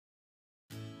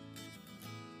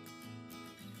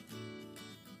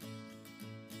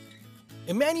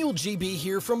Emmanuel GB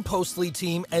here from Postly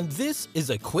team, and this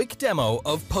is a quick demo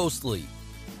of Postly.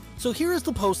 So here is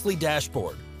the Postly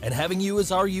dashboard, and having you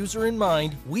as our user in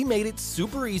mind, we made it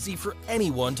super easy for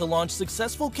anyone to launch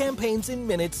successful campaigns in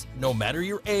minutes, no matter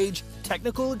your age,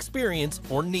 technical experience,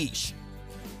 or niche.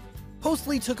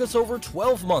 Postly took us over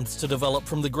 12 months to develop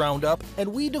from the ground up,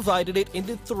 and we divided it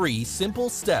into 3 simple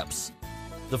steps.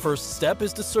 The first step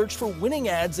is to search for winning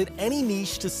ads in any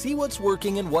niche to see what's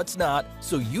working and what's not,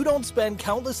 so you don't spend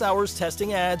countless hours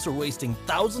testing ads or wasting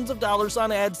thousands of dollars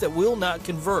on ads that will not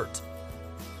convert.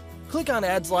 Click on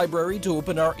Ads Library to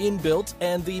open our inbuilt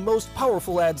and the most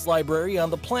powerful ads library on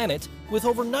the planet, with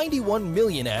over 91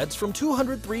 million ads from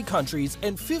 203 countries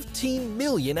and 15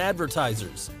 million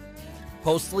advertisers.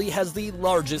 Postly has the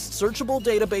largest searchable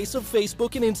database of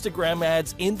Facebook and Instagram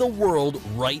ads in the world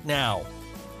right now.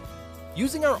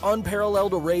 Using our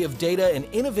unparalleled array of data and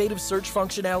innovative search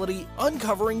functionality,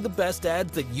 uncovering the best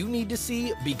ads that you need to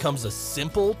see becomes a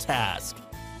simple task.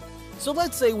 So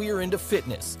let's say we are into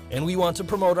fitness, and we want to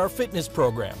promote our fitness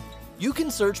program. You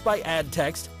can search by ad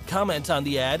text, comment on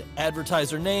the ad,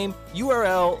 advertiser name,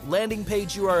 URL, landing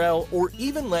page URL, or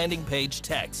even landing page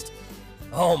text.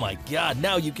 Oh my god,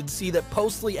 now you can see that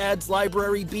Postly Ads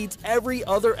Library beats every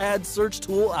other ad search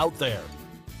tool out there.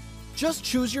 Just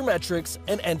choose your metrics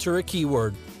and enter a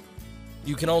keyword.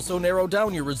 You can also narrow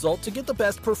down your result to get the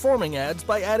best performing ads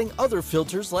by adding other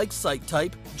filters like site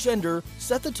type, gender,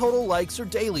 set the total likes or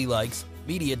daily likes,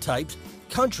 media types,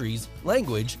 countries,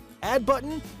 language, ad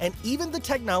button, and even the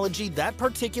technology that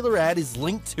particular ad is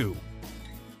linked to.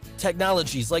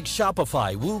 Technologies like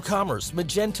Shopify, WooCommerce,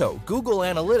 Magento, Google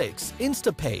Analytics,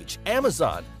 Instapage,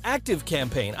 Amazon,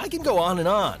 ActiveCampaign, I can go on and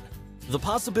on. The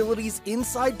possibilities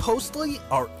inside Postly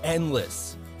are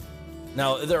endless.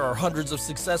 Now, there are hundreds of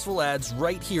successful ads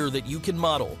right here that you can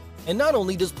model. And not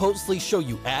only does Postly show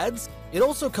you ads, it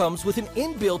also comes with an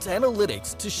inbuilt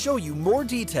analytics to show you more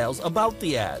details about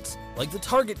the ads, like the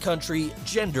target country,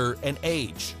 gender, and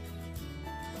age.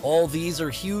 All these are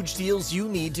huge deals you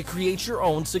need to create your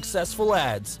own successful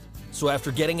ads. So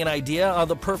after getting an idea on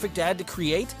the perfect ad to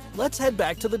create, let's head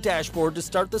back to the dashboard to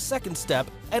start the second step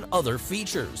and other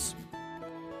features.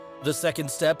 The second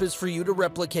step is for you to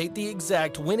replicate the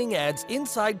exact winning ads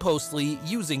inside Postly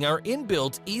using our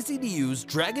inbuilt, easy-to-use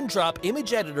drag-and-drop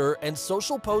image editor and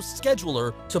social post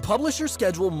scheduler to publish or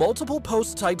schedule multiple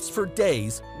post types for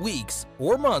days, weeks,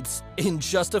 or months in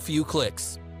just a few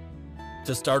clicks.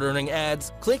 To start earning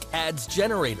ads, click Ads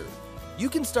Generator.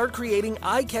 You can start creating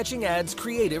eye-catching ads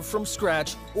creative from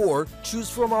scratch or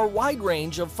choose from our wide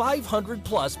range of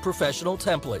 500+ professional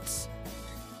templates.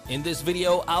 In this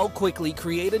video, I'll quickly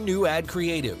create a new ad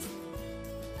creative.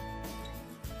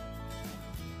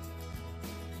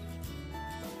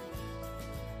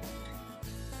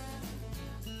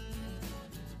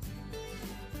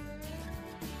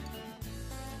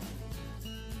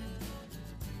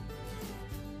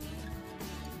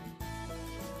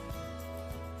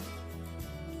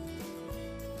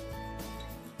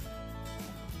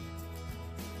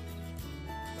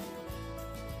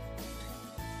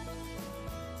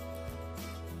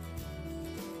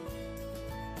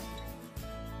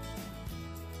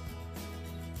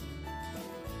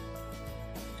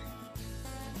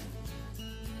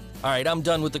 Alright, I'm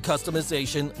done with the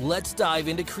customization. Let's dive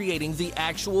into creating the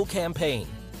actual campaign.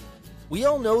 We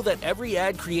all know that every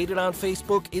ad created on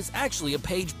Facebook is actually a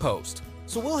page post,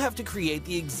 so we'll have to create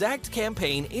the exact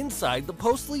campaign inside the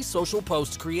Postly Social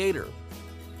Post Creator.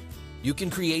 You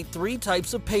can create 3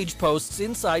 types of page posts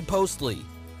inside Postly.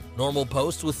 Normal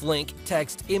post with link,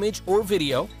 text, image, or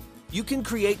video. You can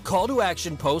create call to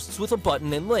action posts with a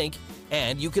button and link,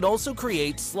 and you can also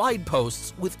create slide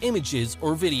posts with images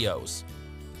or videos.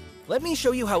 Let me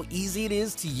show you how easy it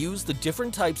is to use the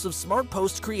different types of Smart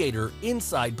Post Creator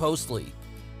inside Postly.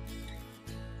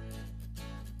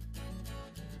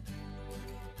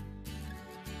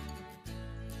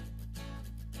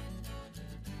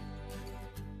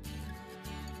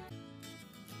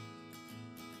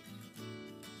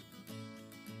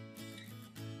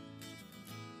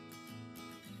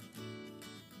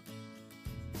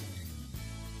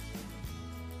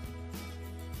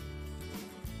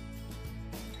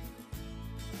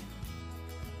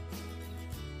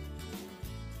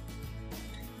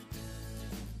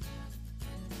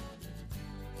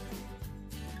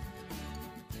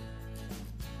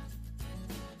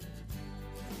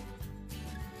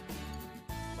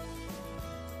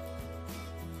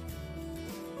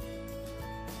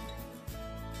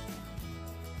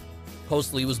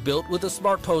 Postly was built with a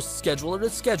Smart Post Scheduler to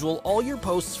schedule all your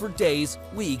posts for days,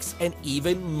 weeks, and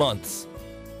even months.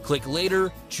 Click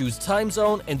Later, choose Time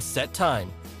Zone, and set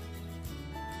time.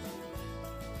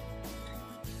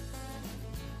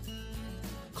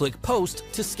 Click Post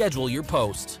to schedule your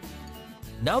post.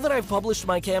 Now that I've published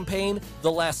my campaign,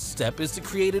 the last step is to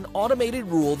create an automated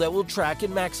rule that will track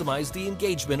and maximize the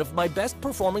engagement of my best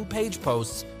performing page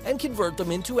posts and convert them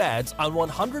into ads on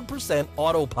 100%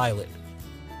 autopilot.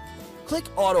 Click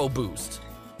Auto Boost.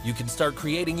 You can start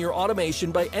creating your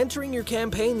automation by entering your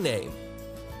campaign name.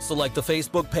 Select the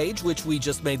Facebook page which we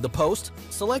just made the post.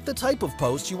 Select the type of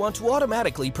post you want to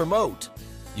automatically promote.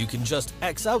 You can just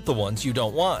X out the ones you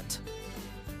don't want.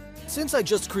 Since I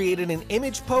just created an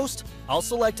image post, I'll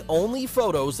select only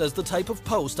photos as the type of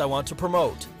post I want to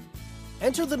promote.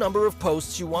 Enter the number of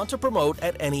posts you want to promote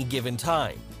at any given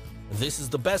time. This is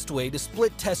the best way to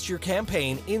split test your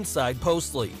campaign inside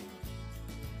Postly.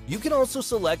 You can also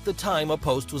select the time a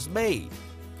post was made.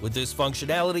 With this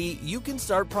functionality, you can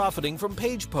start profiting from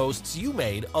page posts you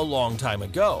made a long time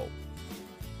ago.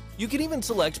 You can even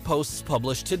select posts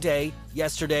published today,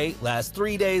 yesterday, last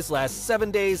 3 days, last 7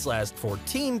 days, last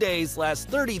 14 days, last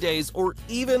 30 days, or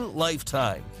even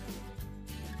lifetime.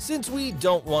 Since we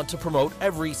don't want to promote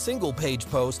every single page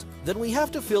post, then we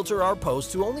have to filter our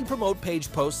posts to only promote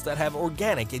page posts that have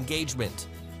organic engagement.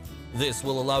 This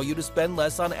will allow you to spend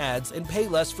less on ads and pay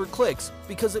less for clicks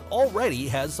because it already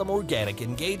has some organic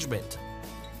engagement.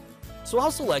 So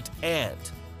I'll select "and."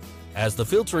 As the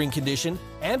filtering condition,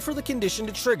 and for the condition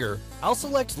to trigger, I'll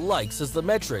select likes as the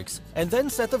metrics and then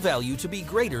set the value to be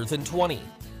greater than 20.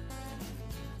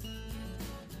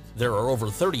 There are over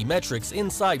 30 metrics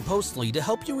inside Postly to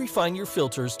help you refine your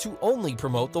filters to only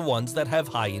promote the ones that have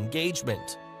high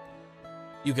engagement.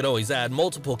 You can always add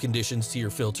multiple conditions to your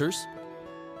filters.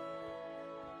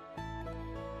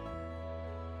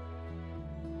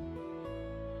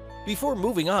 Before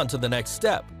moving on to the next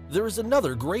step, there is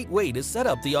another great way to set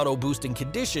up the auto-boosting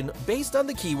condition based on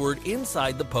the keyword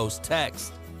inside the post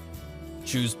text.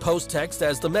 Choose post text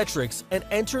as the metrics and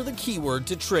enter the keyword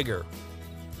to trigger.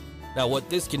 Now what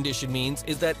this condition means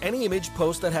is that any image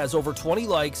post that has over 20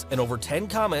 likes and over 10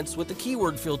 comments with the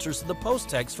keyword filters in the post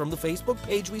text from the Facebook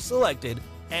page we selected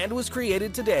and was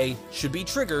created today should be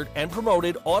triggered and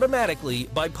promoted automatically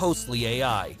by Postly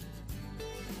AI.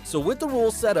 So with the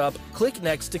rules set up, click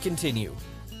Next to continue.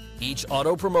 Each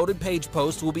auto-promoted page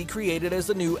post will be created as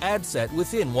a new ad set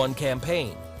within one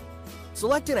campaign.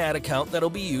 Select an ad account that'll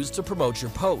be used to promote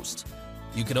your post.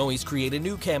 You can always create a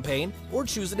new campaign or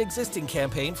choose an existing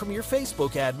campaign from your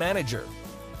Facebook ad manager.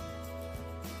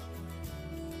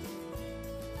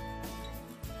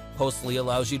 Postly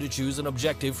allows you to choose an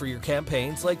objective for your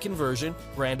campaigns like conversion,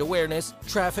 brand awareness,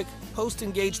 traffic, post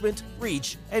engagement,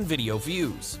 reach, and video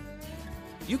views.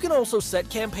 You can also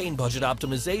set campaign budget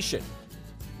optimization.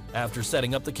 After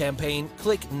setting up the campaign,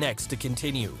 click Next to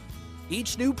continue.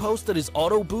 Each new post that is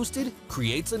auto-boosted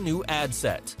creates a new ad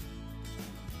set.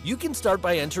 You can start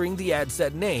by entering the ad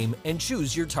set name and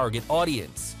choose your target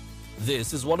audience.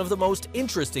 This is one of the most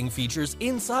interesting features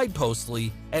inside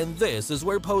Postly, and this is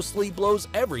where Postly blows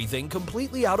everything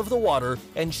completely out of the water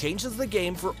and changes the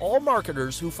game for all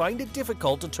marketers who find it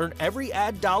difficult to turn every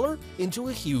ad dollar into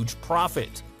a huge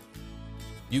profit.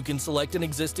 You can select an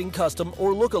existing custom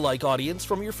or lookalike audience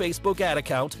from your Facebook ad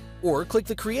account, or click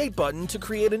the Create button to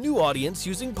create a new audience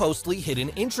using Postly Hidden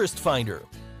Interest Finder.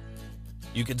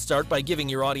 You can start by giving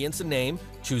your audience a name,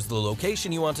 choose the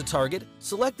location you want to target,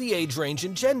 select the age range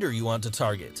and gender you want to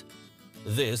target.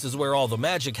 This is where all the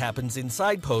magic happens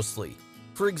inside Postly.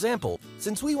 For example,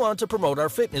 since we want to promote our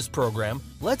fitness program,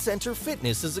 let's enter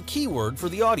fitness as a keyword for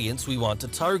the audience we want to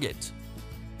target.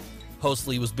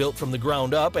 Postly was built from the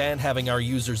ground up, and having our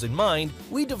users in mind,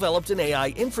 we developed an AI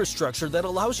infrastructure that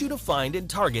allows you to find and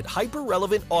target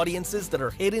hyper-relevant audiences that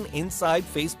are hidden inside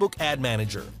Facebook Ad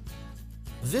Manager.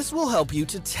 This will help you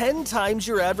to 10 times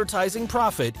your advertising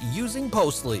profit using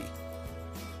Postly.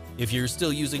 If you're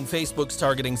still using Facebook's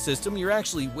targeting system, you're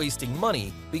actually wasting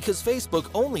money because Facebook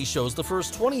only shows the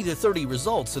first 20 to 30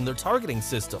 results in their targeting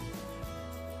system.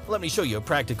 Let me show you a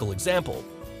practical example.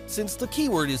 Since the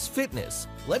keyword is fitness,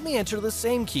 let me enter the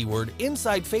same keyword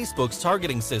inside Facebook's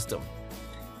targeting system.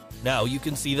 Now you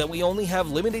can see that we only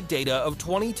have limited data of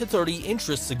 20 to 30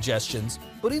 interest suggestions,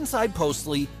 but inside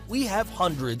Postly, we have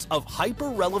hundreds of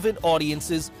hyper-relevant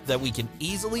audiences that we can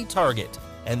easily target,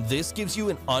 and this gives you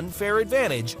an unfair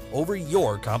advantage over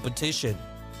your competition.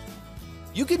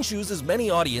 You can choose as many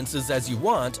audiences as you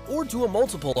want or do a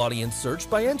multiple audience search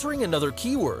by entering another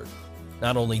keyword.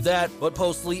 Not only that, but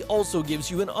Postly also gives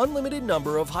you an unlimited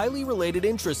number of highly related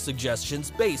interest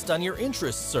suggestions based on your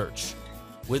interest search.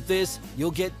 With this, you'll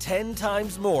get 10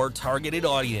 times more targeted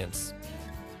audience.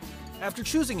 After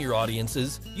choosing your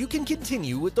audiences, you can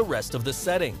continue with the rest of the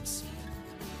settings.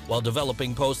 While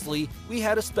developing Postly, we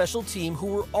had a special team who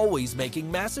were always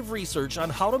making massive research on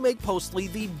how to make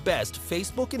Postly the best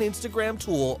Facebook and Instagram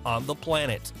tool on the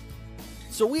planet.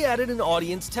 So we added an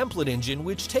audience template engine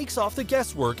which takes off the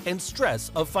guesswork and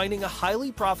stress of finding a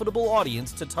highly profitable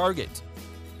audience to target.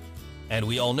 And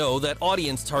we all know that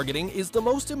audience targeting is the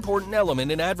most important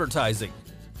element in advertising.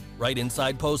 Right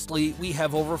inside Postly, we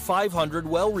have over 500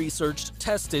 well-researched,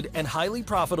 tested, and highly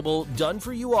profitable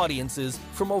done-for-you audiences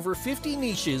from over 50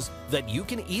 niches that you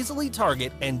can easily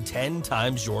target and 10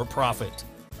 times your profit.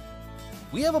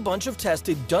 We have a bunch of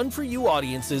tested done-for-you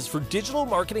audiences for digital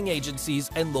marketing agencies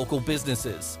and local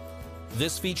businesses.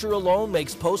 This feature alone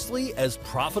makes Postly as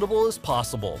profitable as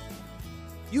possible.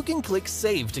 You can click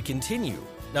Save to continue.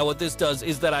 Now what this does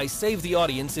is that I save the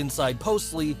audience inside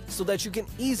Postly so that you can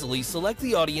easily select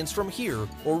the audience from here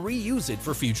or reuse it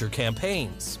for future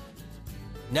campaigns.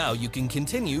 Now you can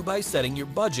continue by setting your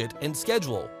budget and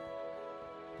schedule.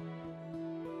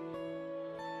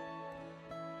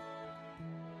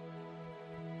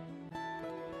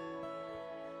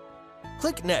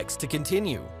 Click Next to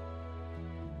continue.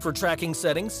 For tracking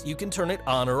settings, you can turn it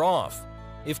on or off.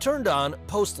 If turned on,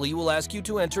 Postly will ask you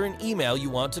to enter an email you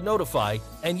want to notify,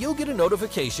 and you'll get a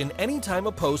notification anytime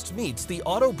a post meets the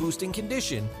auto-boosting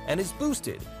condition and is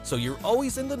boosted, so you're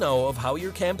always in the know of how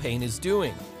your campaign is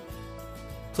doing.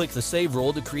 Click the Save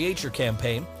role to create your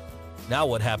campaign. Now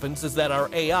what happens is that our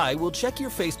AI will check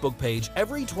your Facebook page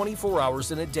every 24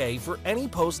 hours in a day for any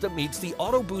post that meets the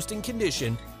auto-boosting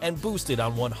condition and boost it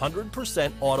on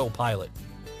 100% autopilot.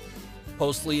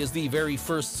 Postly is the very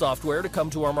first software to come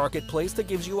to our marketplace that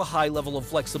gives you a high level of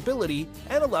flexibility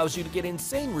and allows you to get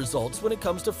insane results when it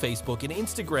comes to Facebook and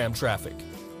Instagram traffic.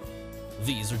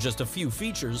 These are just a few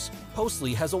features.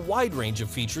 Postly has a wide range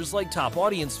of features like Top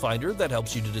Audience Finder that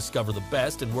helps you to discover the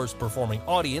best and worst performing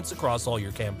audience across all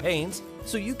your campaigns,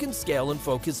 so you can scale and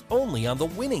focus only on the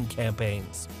winning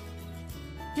campaigns.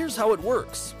 Here's how it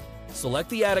works. Select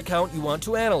the ad account you want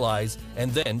to analyze,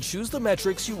 and then choose the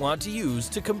metrics you want to use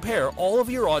to compare all of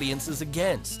your audiences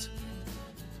against.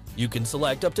 You can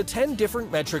select up to 10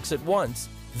 different metrics at once,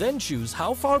 then choose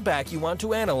how far back you want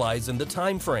to analyze in the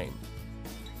time frame.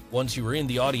 Once you are in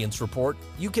the audience report,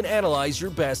 you can analyze your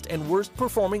best and worst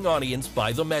performing audience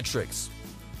by the metrics.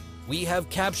 We have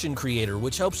Caption Creator,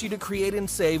 which helps you to create and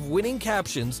save winning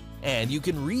captions, and you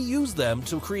can reuse them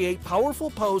to create powerful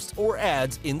posts or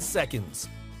ads in seconds.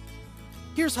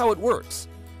 Here's how it works.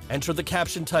 Enter the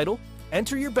caption title,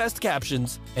 enter your best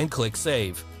captions, and click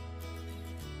Save.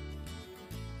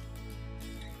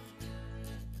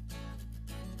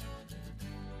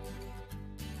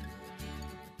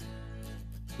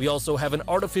 We also have an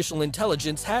artificial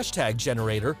intelligence hashtag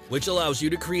generator, which allows you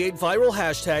to create viral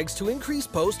hashtags to increase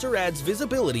post or ads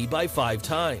visibility by 5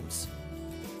 times.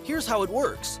 Here's how it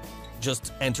works.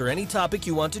 Just enter any topic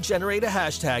you want to generate a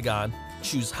hashtag on,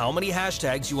 choose how many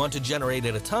hashtags you want to generate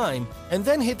at a time, and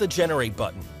then hit the Generate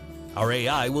button. Our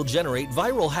AI will generate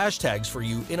viral hashtags for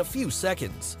you in a few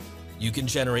seconds. You can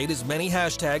generate as many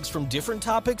hashtags from different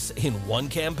topics in one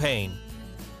campaign.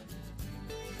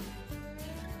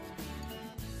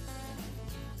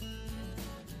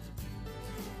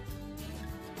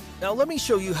 Now let me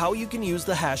show you how you can use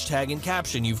the hashtag and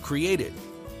caption you've created.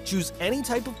 Choose any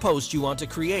type of post you want to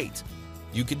create.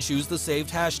 You can choose the saved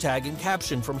hashtag and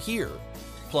caption from here.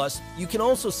 Plus, you can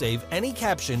also save any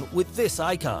caption with this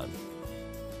icon.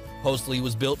 Postly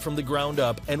was built from the ground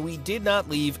up, and we did not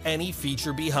leave any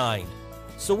feature behind.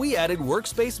 So we added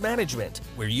Workspace Management,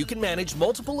 where you can manage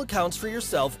multiple accounts for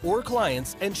yourself or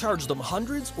clients and charge them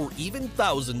hundreds or even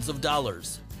thousands of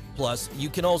dollars. Plus, you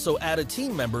can also add a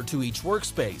team member to each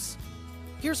workspace.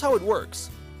 Here's how it works.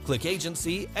 Click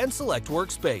Agency and select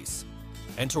Workspace.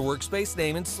 Enter workspace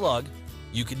name and slug.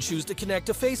 You can choose to connect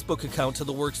a Facebook account to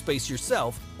the workspace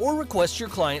yourself or request your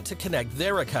client to connect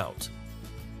their account.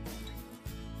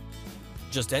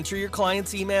 Just enter your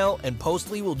client's email and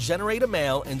Postly will generate a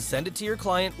mail and send it to your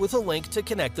client with a link to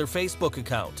connect their Facebook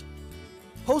account.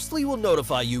 Postly will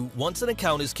notify you once an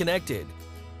account is connected.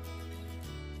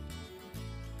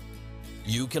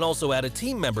 You can also add a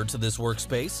team member to this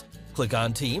workspace. Click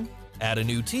on Team, add a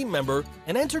new team member,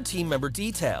 and enter team member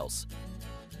details.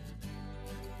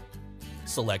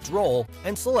 Select Role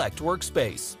and select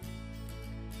Workspace.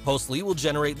 Postly will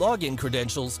generate login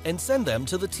credentials and send them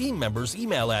to the team member's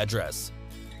email address.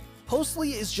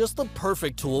 Postly is just the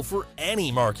perfect tool for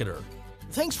any marketer.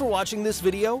 Thanks for watching this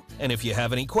video, and if you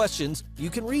have any questions, you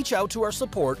can reach out to our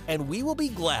support and we will be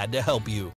glad to help you.